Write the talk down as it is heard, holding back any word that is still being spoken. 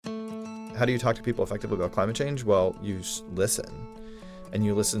how do you talk to people effectively about climate change? Well, you listen. And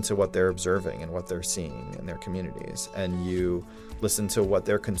you listen to what they're observing and what they're seeing in their communities. And you listen to what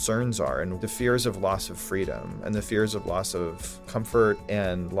their concerns are and the fears of loss of freedom and the fears of loss of comfort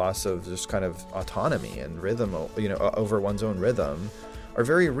and loss of just kind of autonomy and rhythm, over one's own rhythm are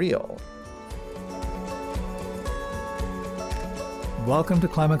very real. Welcome to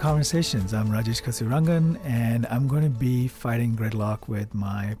Climate Conversations. I'm Rajesh Kasurangan, and I'm going to be fighting gridlock with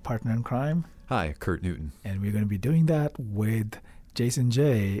my partner in crime. Hi, Kurt Newton. And we're going to be doing that with Jason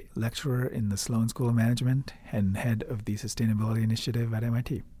Jay, lecturer in the Sloan School of Management and head of the Sustainability Initiative at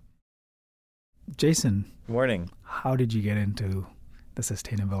MIT. Jason. Good morning. How did you get into the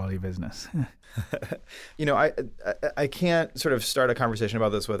sustainability business? I can't sort of start a conversation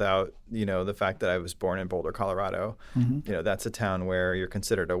about this without, the fact that I was born in Boulder, Colorado. Mm-hmm. That's a town where you're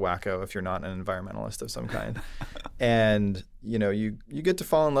considered a wacko if you're not an environmentalist of some kind. And, you get to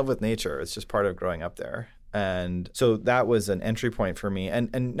fall in love with nature. It's just part of growing up there. And so that was an entry point for me.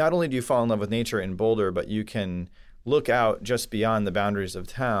 And not only do you fall in love with nature in Boulder, but you can look out just beyond the boundaries of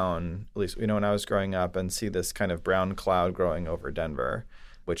town, at least, when I was growing up, and see this kind of brown cloud growing over Denver,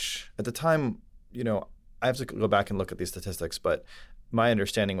 which at the time, I have to go back and look at these statistics, but my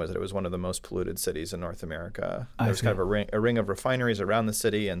understanding was that it was one of the most polluted cities in North America. There was kind of a ring of refineries around the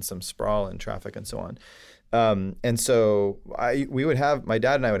city and some sprawl and traffic and so on. And so my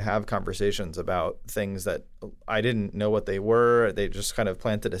dad and I would have conversations about things that I didn't know what they were. They just kind of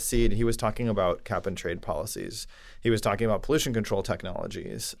planted a seed. He was talking about cap and trade policies. He was talking about pollution control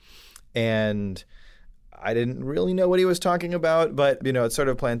technologies. And I didn't really know what he was talking about, but, it sort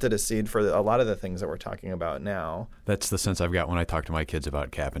of planted a seed for a lot of the things that we're talking about now. That's the sense I've got when I talk to my kids about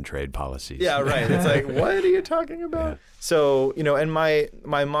cap and trade policies. Yeah, right. It's like, what are you talking about? Yeah. So, and my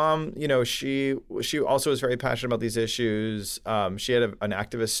mom, she also was very passionate about these issues. She had an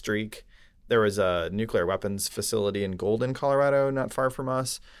activist streak. There was a nuclear weapons facility in Golden, Colorado, not far from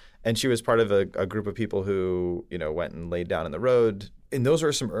us. And she was part of a group of people who, went and laid down in the road. And those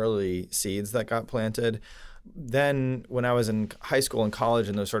were some early seeds that got planted. Then when I was in high school and college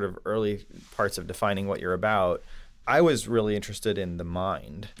and those sort of early parts of defining what you're about, I was really interested in the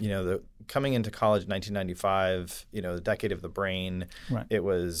mind. Coming into college in 1995, the decade of the brain, right. It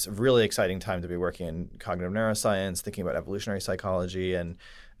was a really exciting time to be working in cognitive neuroscience, thinking about evolutionary psychology. And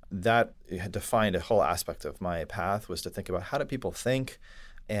that had defined a whole aspect of my path, was to think about how do people think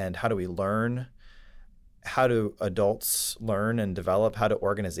and how do we learn? How do adults learn and develop? How do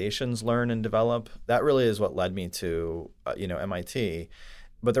organizations learn and develop? That really is what led me to, MIT.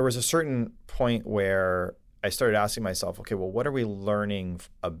 But there was a certain point where I started asking myself, okay, well, what are we learning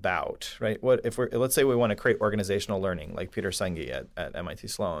about, right? Let's say we want to create organizational learning, like Peter Senge at MIT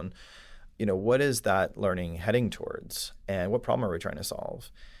Sloan. What is that learning heading towards, and what problem are we trying to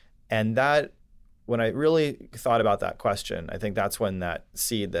solve? And that, when I really thought about that question, I think that's when that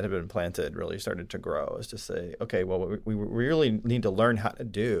seed that had been planted really started to grow, is to say, okay, well, what we really need to learn how to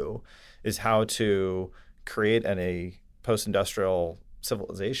do is how to create a post-industrial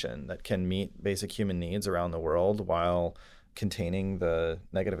civilization that can meet basic human needs around the world while containing the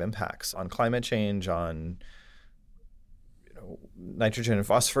negative impacts on climate change, on nitrogen and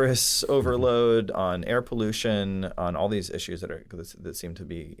phosphorus overload, on air pollution, on all these issues that seem to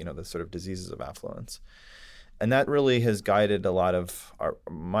be, the sort of diseases of affluence. And that really has guided a lot of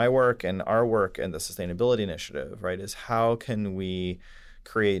my work and our work and the Sustainability Initiative, right, is how can we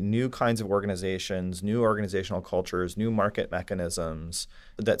create new kinds of organizations, new organizational cultures, new market mechanisms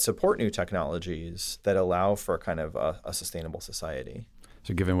that support new technologies that allow for kind of a sustainable society.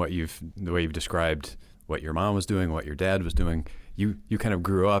 So given the way you've described what your mom was doing, what your dad was doing, you kind of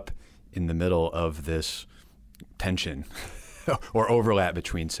grew up in the middle of this tension or overlap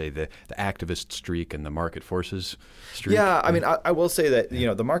between, say, the activist streak and the market forces streak. Yeah, I mean, I will say that,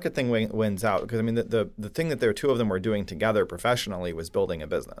 the market thing wins out, because, I mean, the thing that two of them were doing together professionally was building a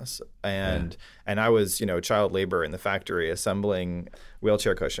business. And I was, child labor in the factory assembling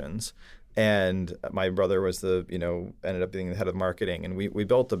wheelchair cushions. And my brother was ended up being the head of marketing. And we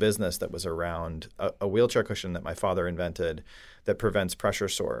built a business that was around a wheelchair cushion that my father invented that prevents pressure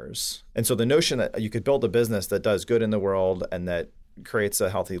sores. And so the notion that you could build a business that does good in the world and that creates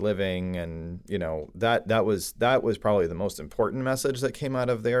a healthy living, and that was probably the most important message that came out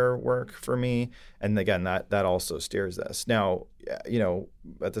of their work for me. And again, that also steers this. Now,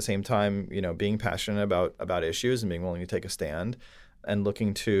 at the same time, being passionate about issues and being willing to take a stand and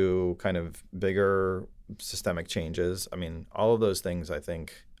looking to kind of bigger systemic changes. I mean, all of those things I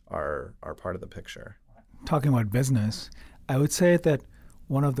think are part of the picture. Talking about business, I would say that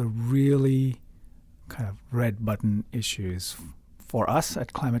one of the really kind of red button issues for us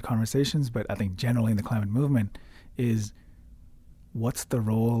at Climate Conversations, but I think generally in the climate movement, is what's the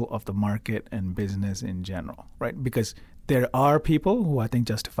role of the market and business in general, right? Because there are people who I think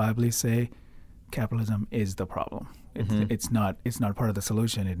justifiably say capitalism is the problem. It's not part of the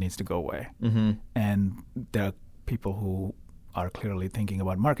solution. It needs to go away. And there are people who are clearly thinking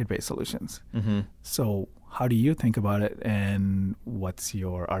about market-based solutions. So how do you think about it, and what's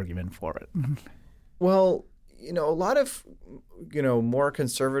your argument for it? Well, a lot of, more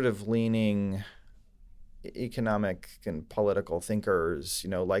conservative-leaning economic and political thinkers,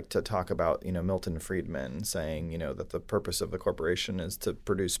 like to talk about, Milton Friedman saying, that the purpose of the corporation is to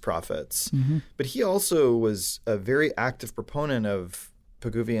produce profits. But he also was a very active proponent of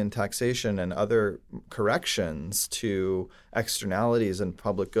Pigouvian taxation and other corrections to externalities and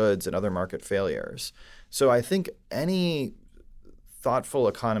public goods and other market failures. So I think any thoughtful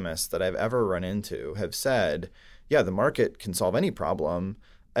economists that I've ever run into have said, yeah, the market can solve any problem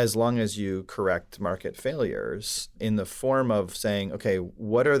as long as you correct market failures in the form of saying, okay,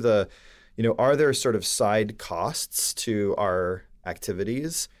 what are the, are there sort of side costs to our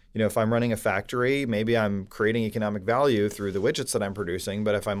activities? If I'm running a factory, maybe I'm creating economic value through the widgets that I'm producing,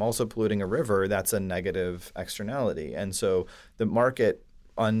 but if I'm also polluting a river, that's a negative externality. And so the market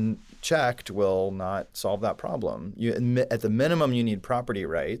unchecked will not solve that problem. At the minimum, you need property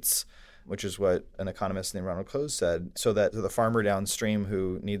rights, which is what an economist named Ronald Coase said, so that the farmer downstream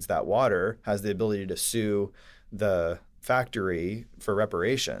who needs that water has the ability to sue the factory for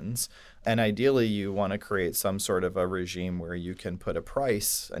reparations. And ideally, you want to create some sort of a regime where you can put a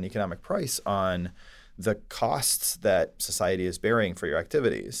price, an economic price, on the costs that society is bearing for your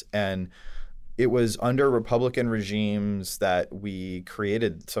activities. And it was under Republican regimes that we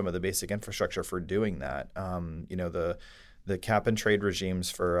created some of the basic infrastructure for doing that. The cap and trade regimes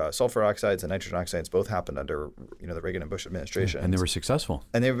for sulfur oxides and nitrogen oxides both happened under the Reagan and Bush administration. And they were successful.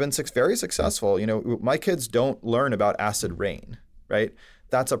 And they've been very successful. My kids don't learn about acid rain, right?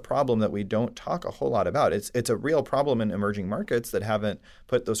 That's a problem that we don't talk a whole lot about. It's a real problem in emerging markets that haven't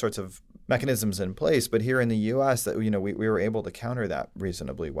put those sorts of mechanisms in place. But here in the U.S., that we were able to counter that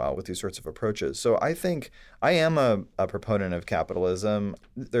reasonably well with these sorts of approaches. So I think I am a proponent of capitalism.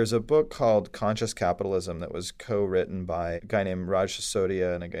 There's a book called Conscious Capitalism that was co-written by a guy named Raj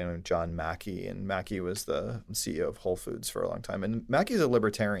Sisodia and a guy named John Mackey. And Mackey was the CEO of Whole Foods for a long time. And Mackey's a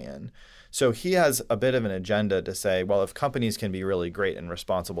libertarian. So he has a bit of an agenda to say, well, if companies can be really great and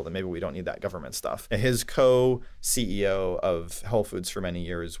responsible, then maybe we don't need that government stuff. His co-CEO of Whole Foods for many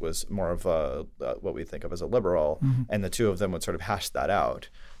years was more of what we think of as a liberal, and the two of them would sort of hash that out.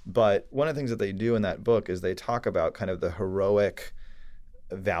 But one of the things that they do in that book is they talk about kind of the heroic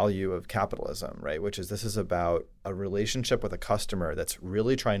value of capitalism, right? Which is this is about a relationship with a customer that's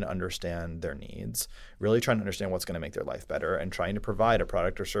really trying to understand their needs, really trying to understand what's going to make their life better, and trying to provide a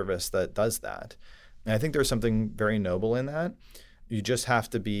product or service that does that. And I think there's something very noble in that. You just have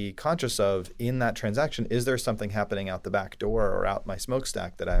to be conscious of, in that transaction, is there something happening out the back door or out my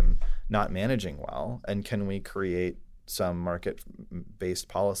smokestack that I'm not managing well? And can we create some market-based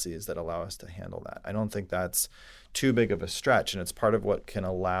policies that allow us to handle that? I don't think that's too big of a stretch, and it's part of what can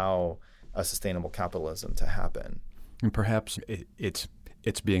allow a sustainable capitalism to happen. And perhaps it's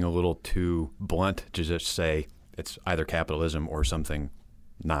being a little too blunt to just say it's either capitalism or something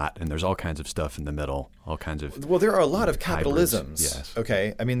not, and there's all kinds of stuff in the middle, all kinds of there are a lot of capitalisms. Hybrids, yes.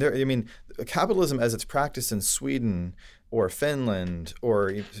 Okay, capitalism as it's practiced in Sweden or Finland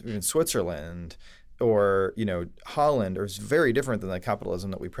or even Switzerland or Holland is very different than the capitalism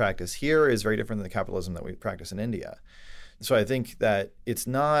that we practice here, is very different than the capitalism that we practice in India. So I think that it's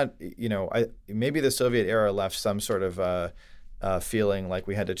not, maybe the Soviet era left some sort of feeling like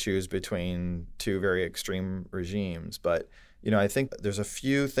we had to choose between two very extreme regimes, but I think there's a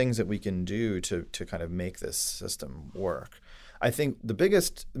few things that we can do to kind of make this system work. I think the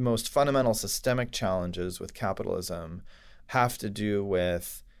biggest, most fundamental systemic challenges with capitalism have to do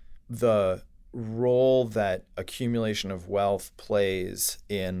with the role that accumulation of wealth plays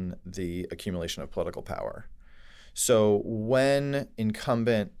in the accumulation of political power. So when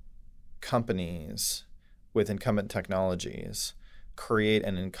incumbent companies with incumbent technologies create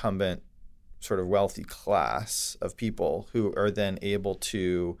an incumbent sort of wealthy class of people who are then able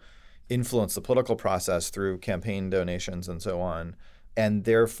to influence the political process through campaign donations and so on, and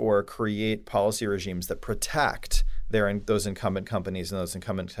therefore create policy regimes that protect those incumbent companies and those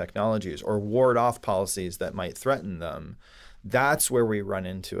incumbent technologies, or ward off policies that might threaten them, that's where we run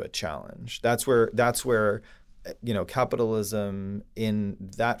into a challenge. That's where capitalism in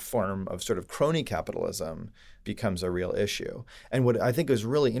that form of sort of crony capitalism becomes a real issue. And what I think is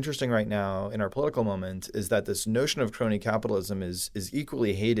really interesting right now in our political moment is that this notion of crony capitalism is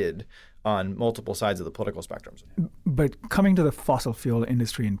equally hated on multiple sides of the political spectrums. But coming to the fossil fuel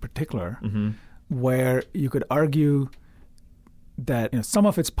industry in particular, where you could argue that some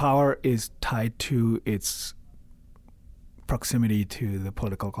of its power is tied to its proximity to the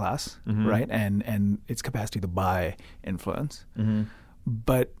political class, right? And its capacity to buy influence.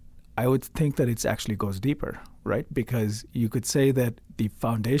 But I would think that it actually goes deeper, right? Because you could say that the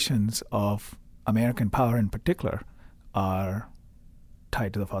foundations of American power in particular are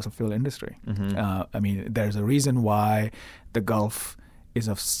tied to the fossil fuel industry. I mean, there's a reason why the Gulf is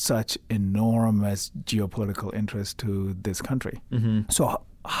of such enormous geopolitical interest to this country. So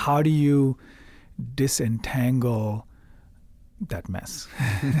how do you disentangle that mess?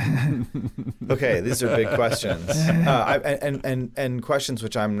 Okay, these are big questions, and questions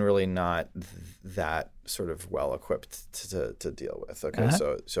which I'm really not that sort of well equipped to deal with. Okay,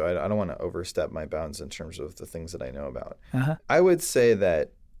 so I don't want to overstep my bounds in terms of the things that I know about. I would say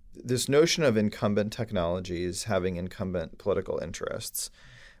that this notion of incumbent technologies having incumbent political interests,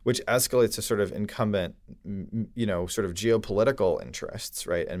 which escalates to sort of incumbent, sort of geopolitical interests,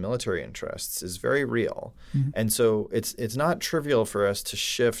 right, and military interests, is very real. And so it's not trivial for us to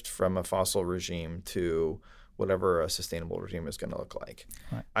shift from a fossil regime to whatever a sustainable regime is going to look like.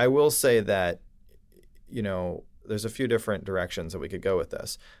 Right. I will say that, there's a few different directions that we could go with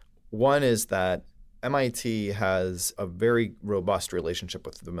this. One is that MIT has a very robust relationship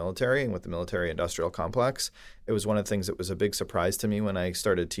with the military and with the military-industrial complex. It was one of the things that was a big surprise to me when I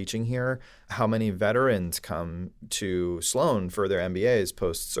started teaching here, how many veterans come to Sloan for their MBAs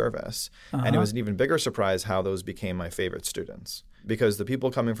post-service. And it was an even bigger surprise how those became my favorite students. Because the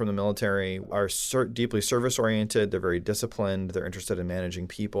people coming from the military are deeply service-oriented, they're very disciplined, they're interested in managing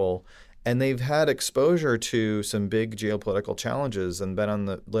people, and they've had exposure to some big geopolitical challenges and been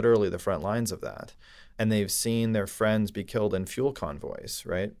on literally the front lines of that. And they've seen their friends be killed in fuel convoys,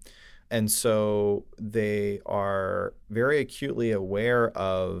 right? And so they are very acutely aware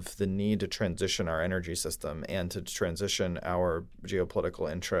of the need to transition our energy system and to transition our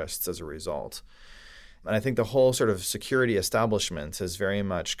geopolitical interests as a result. And I think the whole sort of security establishment has very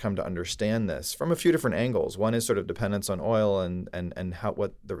much come to understand this from a few different angles. One is sort of dependence on oil and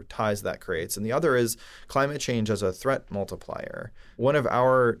what the ties that creates. And the other is climate change as a threat multiplier. One of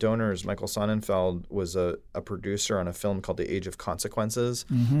our donors, Michael Sonnenfeld, was a producer on a film called The Age of Consequences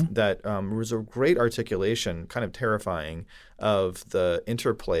that was a great articulation, kind of terrifying, of the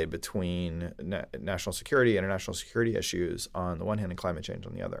interplay between national security, international security issues on the one hand and climate change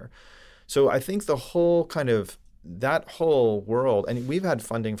on the other. So I think the whole that whole world, and we've had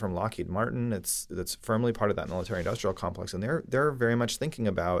funding from Lockheed Martin that's firmly part of that military-industrial complex, and they're very much thinking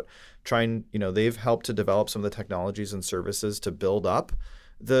about trying, they've helped to develop some of the technologies and services to build up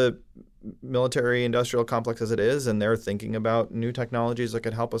the military-industrial complex as it is, and they're thinking about new technologies that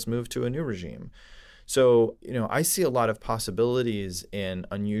could help us move to a new regime. So, I see a lot of possibilities in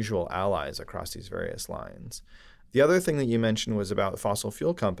unusual allies across these various lines. The other thing that you mentioned was about fossil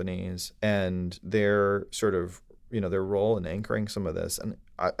fuel companies and their sort of, their role in anchoring some of this. And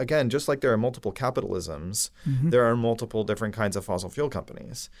again, just like there are multiple capitalisms, there are multiple different kinds of fossil fuel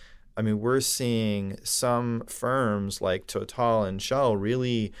companies. I mean, we're seeing some firms like Total and Shell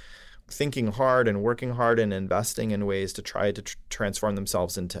really thinking hard and working hard and investing in ways to try to transform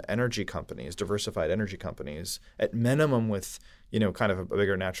themselves into energy companies, diversified energy companies, at minimum with kind of a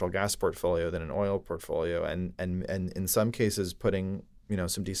bigger natural gas portfolio than an oil portfolio, and in some cases putting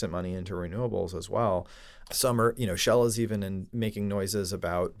some decent money into renewables as well. Some are, Shell is even making noises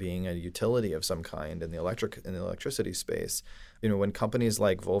about being a utility of some kind in the electricity space. When companies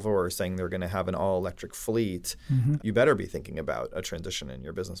like Volvo are saying they're going to have an all-electric fleet, you better be thinking about a transition in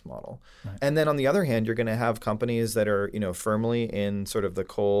your business model. Right. And then on the other hand, you're going to have companies that are, firmly in sort of the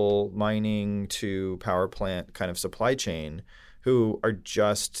coal mining to power plant kind of supply chain, who are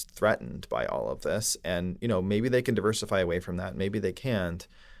just threatened by all of this. And, maybe they can diversify away from that. Maybe they can't.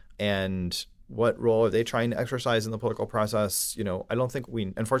 And what role are they trying to exercise in the political process? I don't think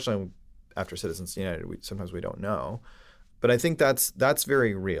unfortunately, after Citizens United, sometimes we don't know. But I think that's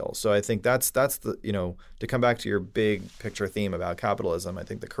very real. So I think that's the, to come back to your big picture theme about capitalism, I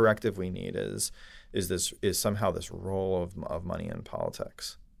think the corrective we need is somehow this role of money in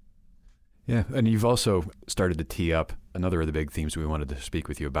politics. Yeah, and you've also started to tee up another of the big themes we wanted to speak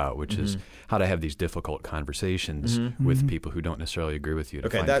with you about, which is how to have these difficult conversations with people who don't necessarily agree with you. To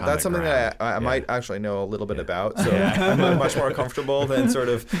find that's something ground. that I might actually know a little bit about. So I'm much more comfortable than sort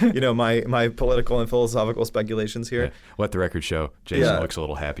of my political and philosophical speculations here. Yeah. Let the record show. Jason looks a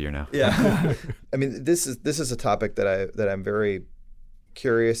little happier now. Yeah, I mean this is a topic that I'm very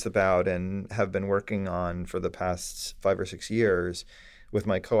curious about and have been working on for the past 5 or 6 years with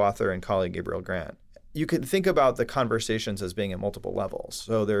my co-author and colleague Gabriel Grant. You could think about the conversations as being at multiple levels.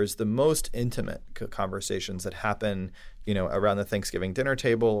 So there's the most intimate conversations that happen, around the Thanksgiving dinner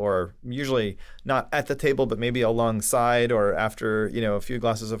table, or usually not at the table, but maybe alongside or after, a few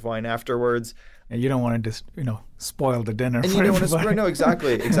glasses of wine afterwards. And you don't want to just, spoil the dinner. And for you don't everybody. want to, no,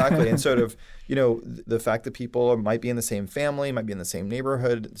 exactly. And sort of, the fact that people might be in the same family, might be in the same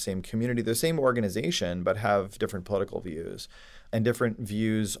neighborhood, the same community, the same organization, but have different political views and different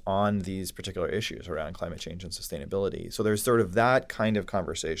views on these particular issues around climate change and sustainability. So there's sort of that kind of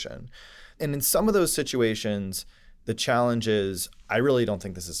conversation. And in some of those situations, the challenge is, I really don't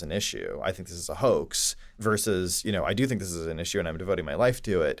think this is an issue. I think this is a hoax versus, I do think this is an issue and I'm devoting my life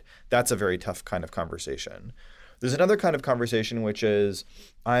to it. That's a very tough kind of conversation. There's another kind of conversation, which is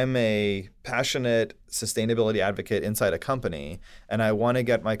I'm a passionate sustainability advocate inside a company, and I want to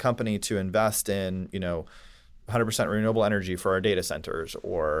get my company to invest in, 100% renewable energy for our data centers,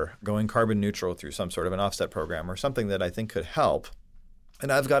 or going carbon neutral through some sort of an offset program or something that I think could help.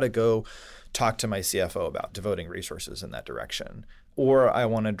 And I've got to go talk to my CFO about devoting resources in that direction. Or I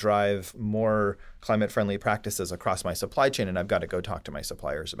want to drive more climate-friendly practices across my supply chain, and I've got to go talk to my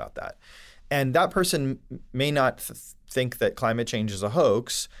suppliers about that. And that person may not think that climate change is a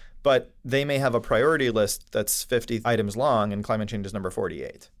hoax, but they may have a priority list that's 50 items long, and climate change is number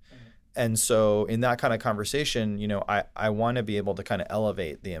 48. And so in that kind of conversation, I want to be able to kind of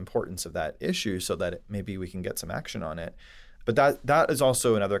elevate the importance of that issue so that maybe we can get some action on it. But that is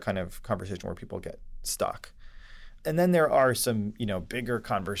also another kind of conversation where people get stuck. And then there are some, bigger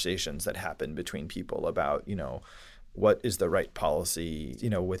conversations that happen between people about, what is the right policy,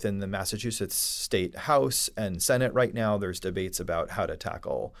 within the Massachusetts State House and Senate right now. There's debates about how to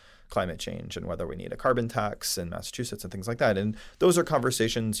tackle climate change and whether we need a carbon tax in Massachusetts and things like that. And those are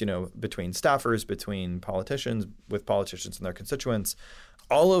conversations, between staffers, between politicians, with politicians and their constituents.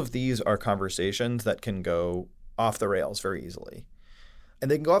 All of these are conversations that can go off the rails very easily.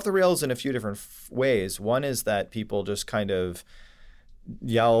 And they can go off the rails in a few different ways. One is that people just kind of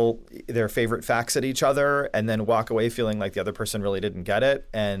yell their favorite facts at each other and then walk away feeling like the other person really didn't get it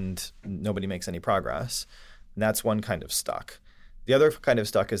and nobody makes any progress. And that's one kind of stuck. The other kind of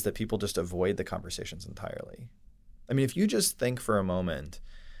stuck is that people just avoid the conversations entirely. I mean, if you just think for a moment,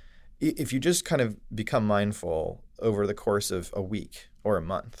 if you just kind of become mindful over the course of a week or a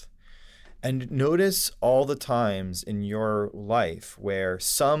month, and notice all the times in your life where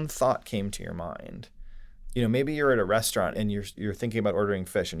some thought came to your mind. Maybe you're at a restaurant and you're thinking about ordering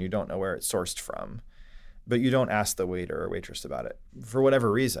fish and you don't know where it's sourced from, but you don't ask the waiter or waitress about it for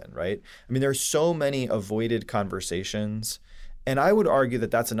whatever reason, right? I mean, there's so many avoided conversations. And I would argue that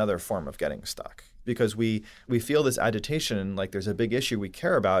that's another form of getting stuck, because we feel this agitation, like there's a big issue we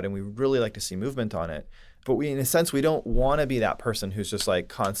care about and we really like to see movement on it. But in a sense, we don't want to be that person who's just like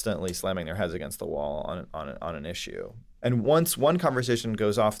constantly slamming their heads against the wall on an issue. And once one conversation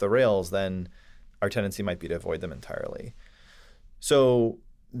goes off the rails, then our tendency might be to avoid them entirely. So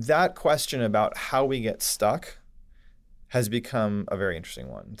that question about how we get stuck has become a very interesting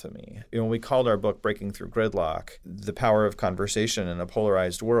one to me. We called our book Breaking Through Gridlock, The Power of Conversation in a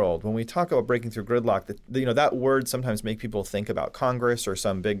Polarized World. When we talk about breaking through gridlock, that word sometimes makes people think about Congress or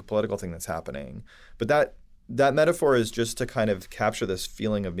some big political thing that's happening. But that metaphor is just to kind of capture this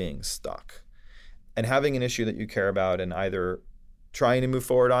feeling of being stuck and having an issue that you care about and either trying to move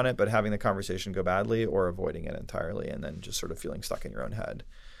forward on it, but having the conversation go badly, or avoiding it entirely and then just sort of feeling stuck in your own head.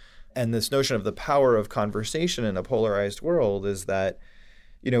 And this notion of the power of conversation in a polarized world is that,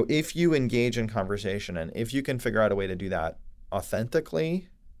 if you engage in conversation and if you can figure out a way to do that authentically,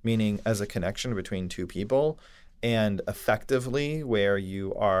 meaning as a connection between two people, and effectively where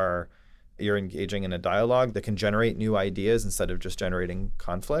you're engaging in a dialogue that can generate new ideas instead of just generating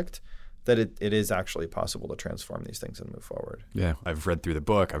conflict, that it is actually possible to transform these things and move forward. Yeah, I've read through the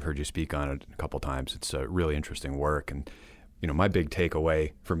book. I've heard you speak on it a couple times. It's a really interesting work. And my big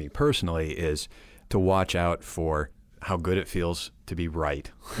takeaway for me personally is to watch out for how good it feels to be right.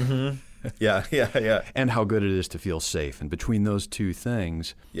 Mm-hmm. Yeah. And how good it is to feel safe. And between those two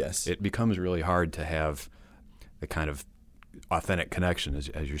things, yes, it becomes really hard to have the kind of authentic connection as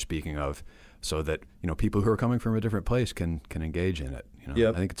you're speaking of, so that people who are coming from a different place can engage in it.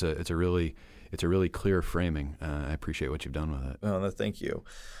 Yep. I think it's a really clear framing. I appreciate what you've done with it. Oh, thank you.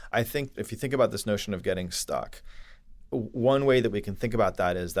 I think if you think about this notion of getting stuck, one way that we can think about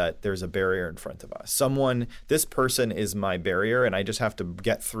that is that there's a barrier in front of us. This person is my barrier, and I just have to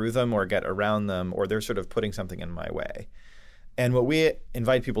get through them or get around them, or they're sort of putting something in my way. And what we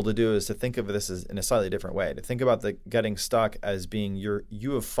invite people to do is to think of this as in a slightly different way, to think about the getting stuck as being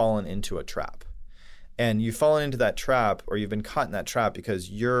you have fallen into a trap. And you've fallen into that trap, or you've been caught in that trap because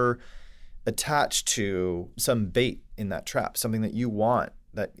you're attached to some bait in that trap, something that you want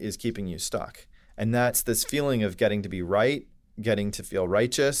that is keeping you stuck. And that's this feeling of getting to be right, getting to feel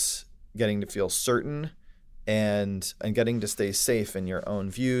righteous, getting to feel certain, and getting to stay safe in your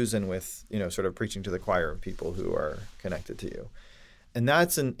own views and with, sort of preaching to the choir of people who are connected to you. And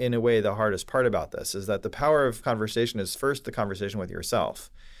that's in a way the hardest part about this, is that the power of conversation is first the conversation with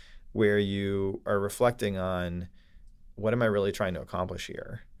yourself, where you are reflecting on, what am I really trying to accomplish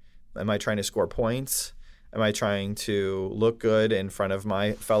here? Am I trying to score points? Am I trying to look good in front of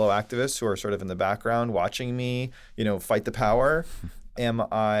my fellow activists who are sort of in the background watching me, fight the power? Am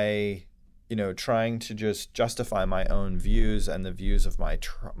I, trying to just justify my own views and the views of my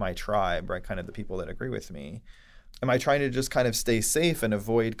tribe, right? Kind of the people that agree with me. Am I trying to just kind of stay safe and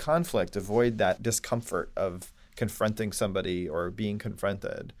avoid conflict, avoid that discomfort of confronting somebody or being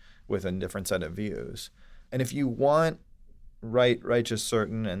confronted with a different set of views? And if you want right, righteous,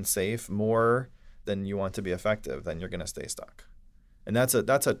 certain, and safe more than you want to be effective, then you're going to stay stuck. And that's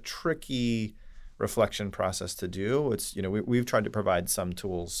a tricky reflection process to do. It's we've tried to provide some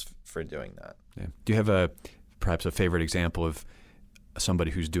tools for doing that. Yeah. Do you have perhaps a favorite example of somebody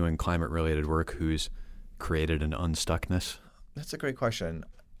who's doing climate-related work who's created an unstuckness? That's a great question.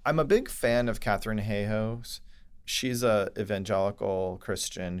 I'm a big fan of Katharine Hayhoe. She's a evangelical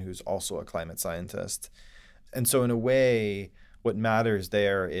Christian who's also a climate scientist. And so in a way, what matters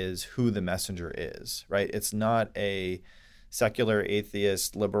there is who the messenger is, right? It's not a secular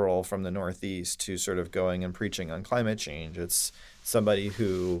atheist liberal from the Northeast who's sort of going and preaching on climate change. It's somebody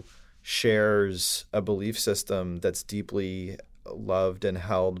who shares a belief system that's deeply loved and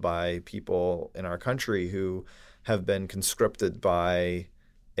held by people in our country who have been conscripted by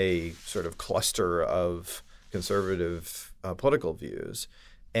a sort of cluster of conservative political views.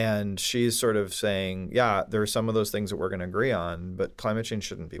 And she's sort of saying, yeah, there are some of those things that we're going to agree on, but climate change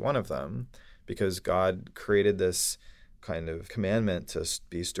shouldn't be one of them, because God created this kind of commandment to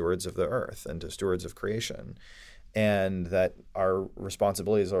be stewards of the earth and to stewards of creation, and that our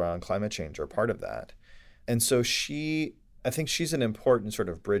responsibilities around climate change are part of that. And so I think she's an important sort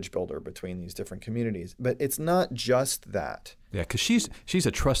of bridge builder between these different communities. But it's not just that. Yeah, because she's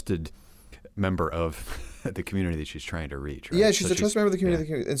a trusted member of the community that she's trying to reach, right? Yeah, she's a trusted member of the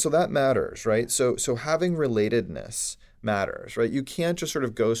community, and so that matters, right? So having relatedness matters, right? You can't just sort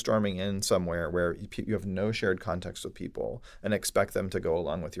of go storming in somewhere where you have no shared context with people and expect them to go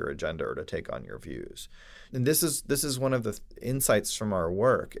along with your agenda or to take on your views. And this is one of the insights from our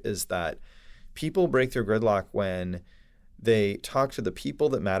work, is that people break through gridlock when they talk to the people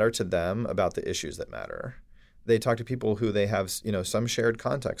that matter to them about the issues that matter. They talk to people who they have, some shared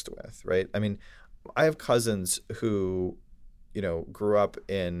context with, right? I mean, I have cousins who, grew up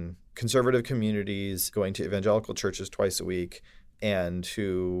in conservative communities, going to evangelical churches twice a week, and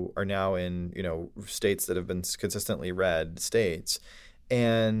who are now in, states that have been consistently red states.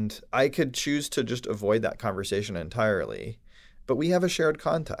 And I could choose to just avoid that conversation entirely. But we have a shared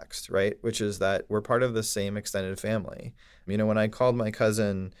context, right? Which is that we're part of the same extended family. When I called my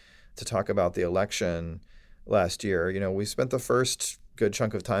cousin to talk about the election last year, we spent the first good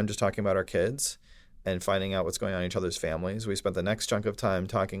chunk of time just talking about our kids and finding out what's going on in each other's families. We spent the next chunk of time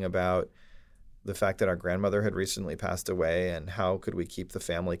talking about the fact that our grandmother had recently passed away and how could we keep the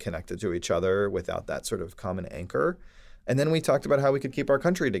family connected to each other without that sort of common anchor. And then we talked about how we could keep our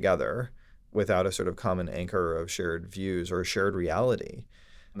country together without a sort of common anchor of shared views or shared reality.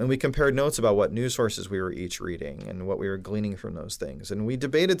 And we compared notes about what news sources we were each reading and what we were gleaning from those things. And we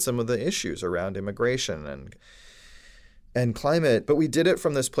debated some of the issues around immigration and climate, but we did it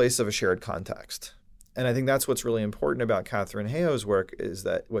from this place of a shared context. And I think that's what's really important about Katharine Hayhoe's work, is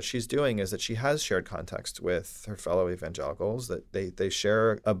that what she's doing is that she has shared context with her fellow evangelicals, that they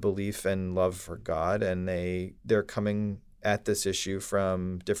share a belief and love for God, and they're coming at this issue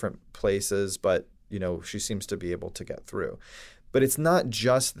from different places, but she seems to be able to get through. But it's not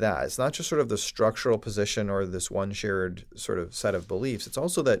just that. It's not just sort of the structural position or this one shared sort of set of beliefs. It's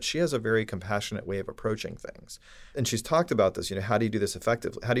also that she has a very compassionate way of approaching things. And she's talked about this, how do you do this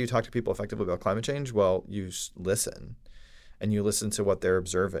effectively? How do you talk to people effectively about climate change? Well, you listen. and you listen to what they're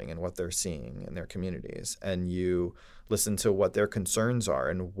observing and what they're seeing in their communities, and you listen to what their concerns are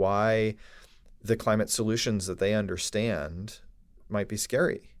and why the climate solutions that they understand might be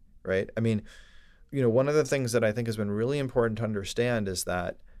scary, right? I mean, one of the things that I think has been really important to understand is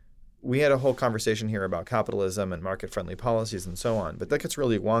that we had a whole conversation here about capitalism and market-friendly policies and so on, but that gets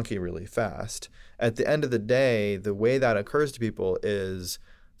really wonky really fast. At the end of the day, the way that occurs to people is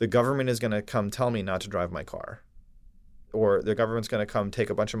the government is going to come tell me not to drive my car, or the government's going to come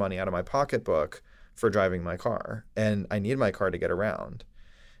take a bunch of money out of my pocketbook for driving my car, and I need my car to get around.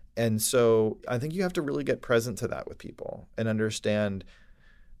 And so I think you have to really get present to that with people and understand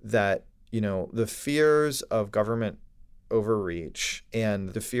that, the fears of government overreach and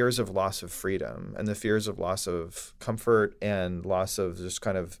the fears of loss of freedom and the fears of loss of comfort and loss of just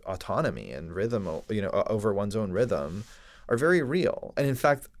kind of autonomy and rhythm, over one's own rhythm are very real. And in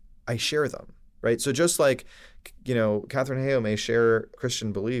fact, I share them, right? So just like, Catherine Hayhoe may share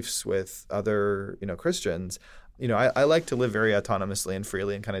Christian beliefs with other, Christians, I like to live very autonomously and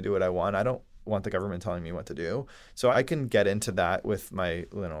freely and kind of do what I want. I don't want the government telling me what to do. So I can get into that with my,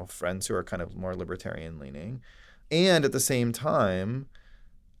 friends who are kind of more libertarian leaning. And at the same time,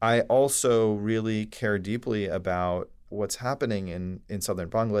 I also really care deeply about what's happening in southern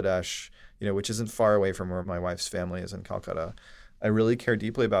Bangladesh, which isn't far away from where my wife's family is in Calcutta. I really care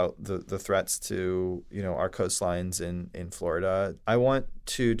deeply about the threats to, our coastlines in Florida. I want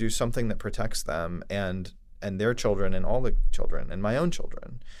to do something that protects them and their children and all the children and my own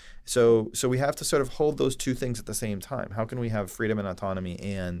children. So we have to sort of hold those two things at the same time. How can we have freedom and autonomy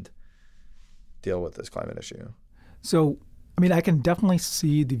and deal with this climate issue? So, I can definitely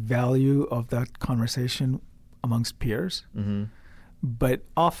see the value of that conversation amongst peers. Mm-hmm. But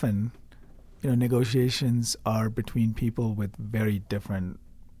often, negotiations are between people with very different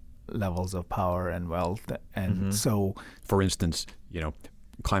levels of power and wealth. And so, for instance,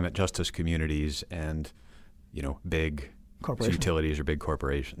 climate justice communities and, big utilities or big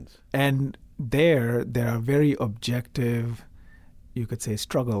corporations. And there are very objective, you could say,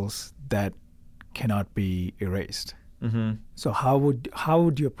 struggles that cannot be erased. Mm-hmm. So how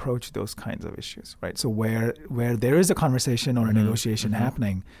would you approach those kinds of issues, right? So where there is a conversation or a negotiation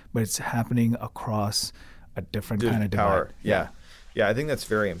happening, but it's happening across a different kind of power. Yeah. I think that's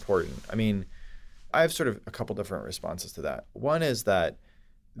very important. I have sort of a couple different responses to that. One is that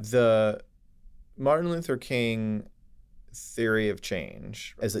the Martin Luther King theory of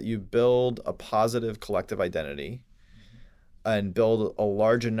change is that you build a positive collective identity and build a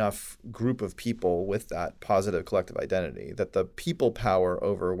large enough group of people with that positive collective identity that the people power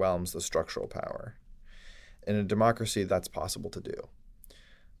overwhelms the structural power. In a democracy, that's possible to do.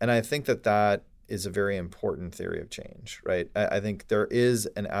 And I think that is a very important theory of change, right? I think there is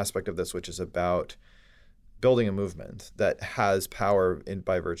an aspect of this which is about building a movement that has power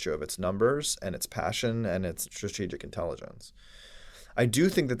by virtue of its numbers and its passion and its strategic intelligence. I do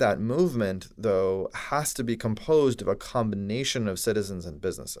think that movement, though, has to be composed of a combination of citizens and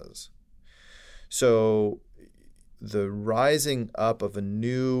businesses. So the rising up of a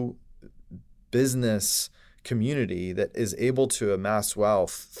new business community that is able to amass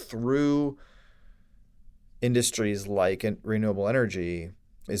wealth through industries like renewable energy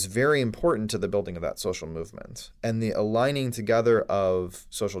is very important to the building of that social movement. And the aligning together of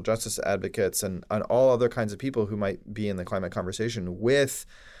social justice advocates and all other kinds of people who might be in the climate conversation with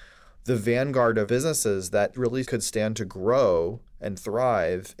the vanguard of businesses that really could stand to grow and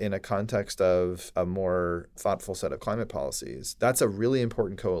thrive in a context of a more thoughtful set of climate policies. That's a really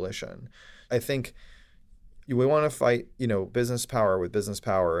important coalition. I think we want to fight, business power with business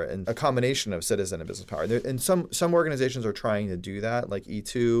power and a combination of citizen and business power. And some organizations are trying to do that, like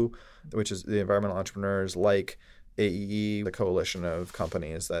E2, which is the environmental entrepreneurs, like AEE, the coalition of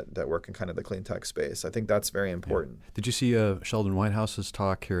companies that work in kind of the clean tech space. I think that's very important. Yeah. Did you see Sheldon Whitehouse's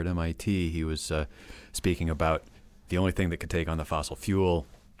talk here at MIT? He was speaking about the only thing that could take on the fossil fuel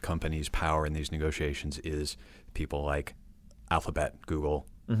companies' power in these negotiations is people like Alphabet, Google,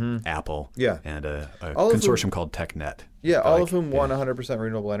 Apple, and a consortium called TechNet. Yeah, all of whom want 100%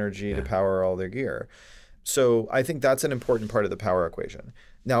 renewable energy to power all their gear. So I think that's an important part of the power equation.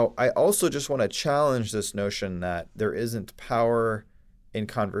 Now, I also just want to challenge this notion that there isn't power in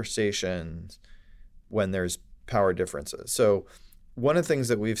conversations when there's power differences. So one of the things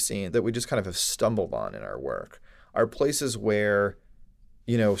that we've seen that we just kind of have stumbled on in our work are places where,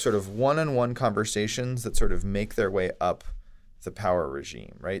 sort of one-on-one conversations that sort of make their way up the power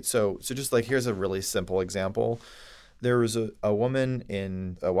regime, right? So just like, here's a really simple example. There was a woman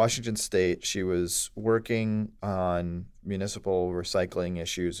in Washington State. She was working on municipal recycling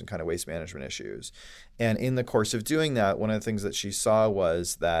issues and kind of waste management issues. And in the course of doing that, one of the things that she saw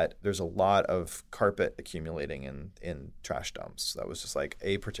was that there's a lot of carpet accumulating in trash dumps. That was just like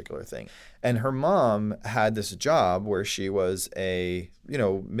a particular thing. And her mom had this job where she was a,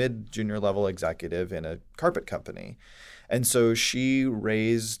 mid-junior level executive in a carpet company. And so she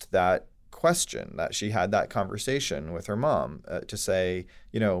raised that question, that she had that conversation with her mom to say,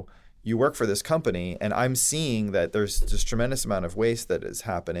 you work for this company and I'm seeing that there's this tremendous amount of waste that is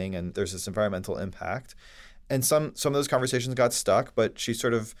happening and there's this environmental impact. And some of those conversations got stuck, but she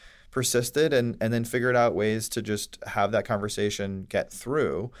sort of persisted and then figured out ways to just have that conversation get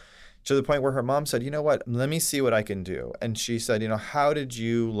through, to the point where her mom said, you know what, let me see what I can do. And she said, how did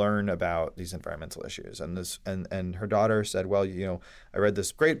you learn about these environmental issues? And her daughter said, well, I read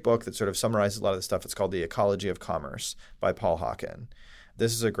this great book that sort of summarizes a lot of the stuff. It's called The Ecology of Commerce by Paul Hawken.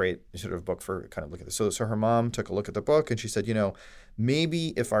 This is a great sort of book for kind of looking at this. So her mom took a look at the book and she said,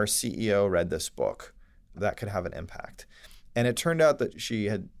 maybe if our CEO read this book, that could have an impact. And it turned out that she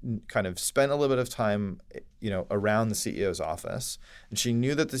had kind of spent a little bit of time, around the CEO's office. And she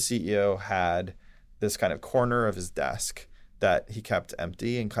knew that the CEO had this kind of corner of his desk that he kept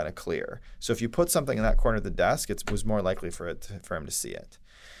empty and kind of clear. So if you put something in that corner of the desk, it was more likely for him to see it.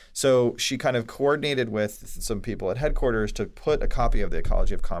 So she kind of coordinated with some people at headquarters to put a copy of The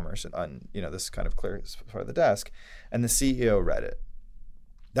Ecology of Commerce on, this kind of clear part of the desk. And the CEO read it.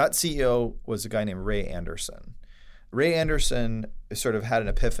 That CEO was a guy named Ray Anderson. Ray Anderson sort of had an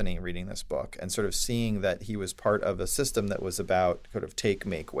epiphany reading this book and sort of seeing that he was part of a system that was about sort of take,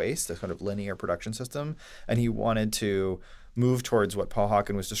 make, waste, a kind of linear production system. And he wanted to move towards what Paul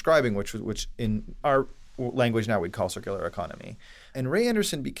Hawken was describing, which in our language now we'd call circular economy. And Ray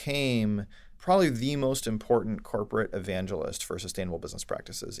Anderson became probably the most important corporate evangelist for sustainable business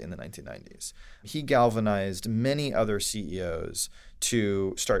practices in the 1990s. He galvanized many other CEOs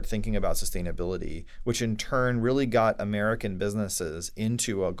to start thinking about sustainability, which in turn really got American businesses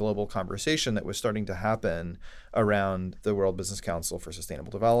into a global conversation that was starting to happen around the World Business Council for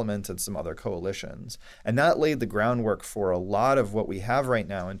Sustainable Development and some other coalitions. And that laid the groundwork for a lot of what we have right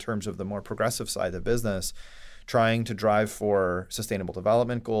now in terms of the more progressive side of business, trying to drive for sustainable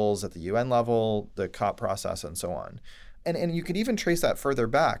development goals at the UN level, the COP process, and so on. And you could even trace that further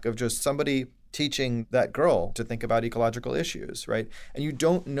back of just somebody teaching that girl to think about ecological issues, right? And you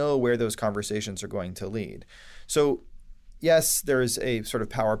don't know where those conversations are going to lead. So yes, there is a sort of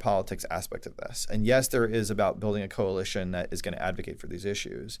power politics aspect of this. And yes, there is about building a coalition that is going to advocate for these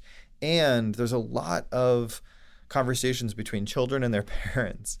issues. And there's a lot of conversations between children and their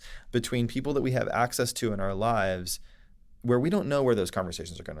parents, between people that we have access to in our lives, where we don't know where those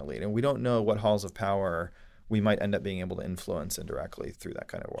conversations are going to lead. And we don't know what halls of power we might end up being able to influence indirectly through that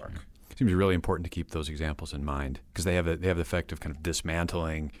kind of work. It seems really important to keep those examples in mind because they have the effect of kind of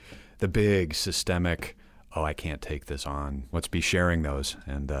dismantling the big systemic, I can't take this on. Let's be sharing those.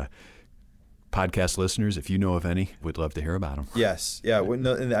 And podcast listeners, if you know of any, we'd love to hear about them. Yes. Yeah.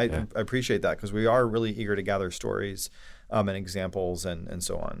 I appreciate that because we are really eager to gather stories and examples and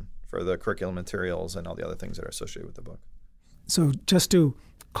so on for the curriculum materials and all the other things that are associated with the book. So just to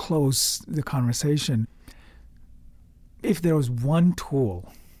close the conversation, if there was one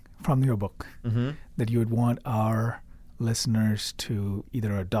tool from your book that you would want our listeners to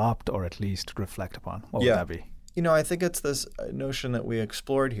either adopt or at least reflect upon, what would that be? I think it's this notion that we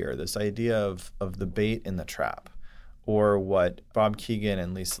explored here, this idea of the bait in the trap, or what Bob Keegan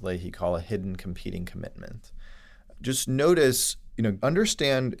and Lisa Leahy call a hidden competing commitment. Just notice,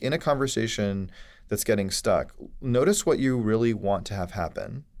 understand in a conversation that's getting stuck, notice what you really want to have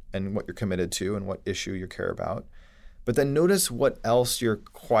happen and what you're committed to and what issue you care about. But then notice what else you're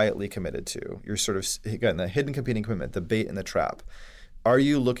quietly committed to. You're sort of, again, the hidden competing commitment, the bait in the trap. Are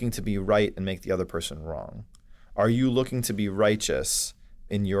you looking to be right and make the other person wrong? Are you looking to be righteous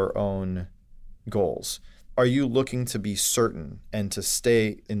in your own goals? Are you looking to be certain and to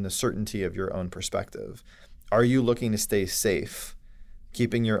stay in the certainty of your own perspective? Are you looking to stay safe,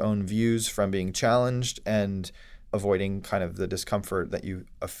 keeping your own views from being challenged and avoiding kind of the discomfort that you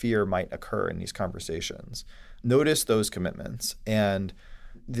fear might occur in these conversations? Notice those commitments. And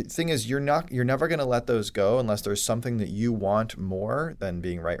the thing is, you're never going to let those go unless there's something that you want more than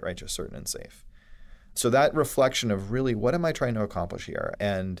being right, righteous, certain, and safe. So that reflection of really, what am I trying to accomplish here?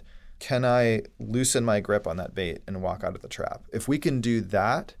 And can I loosen my grip on that bait and walk out of the trap? If we can do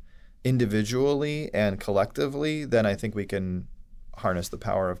that individually and collectively, then I think we can harness the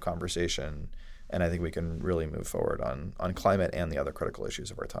power of conversation. And I think we can really move forward on climate and the other critical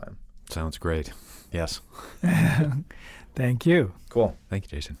issues of our time. Sounds great. Yes. Thank you. Cool. Thank you,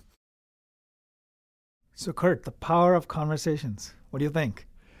 Jason. So, Kurt, the power of conversations. What do you think?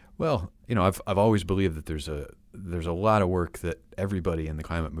 Well, I've always believed that there's a lot of work that everybody in the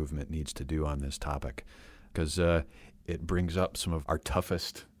climate movement needs to do on this topic, because it brings up some of our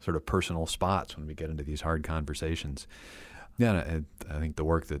toughest sort of personal spots when we get into these hard conversations. Yeah, I think the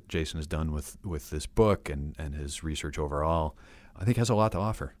work that Jason has done with this book and his research overall, I think has a lot to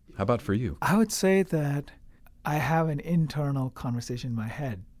offer. How about for you? I would say that I have an internal conversation in my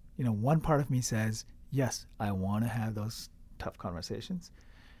head. One part of me says, yes, I want to have those tough conversations.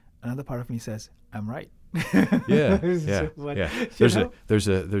 Another part of me says, I'm right. Yeah. There's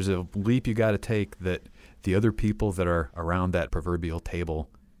a leap you got to take that the other people that are around that proverbial table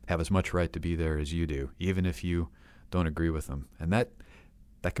have as much right to be there as you do, even if you don't agree with them. And that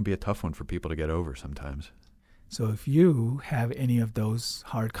can be a tough one for people to get over sometimes. So if you have any of those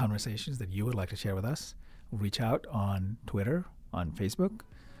hard conversations that you would like to share with us, reach out on Twitter, on Facebook,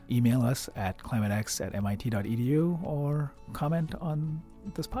 email us at climatex@mit.edu, or comment on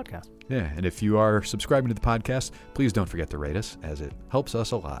this podcast. Yeah, and if you are subscribing to the podcast, please don't forget to rate us, as it helps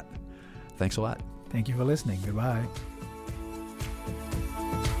us a lot. Thanks a lot. Thank you for listening. Goodbye.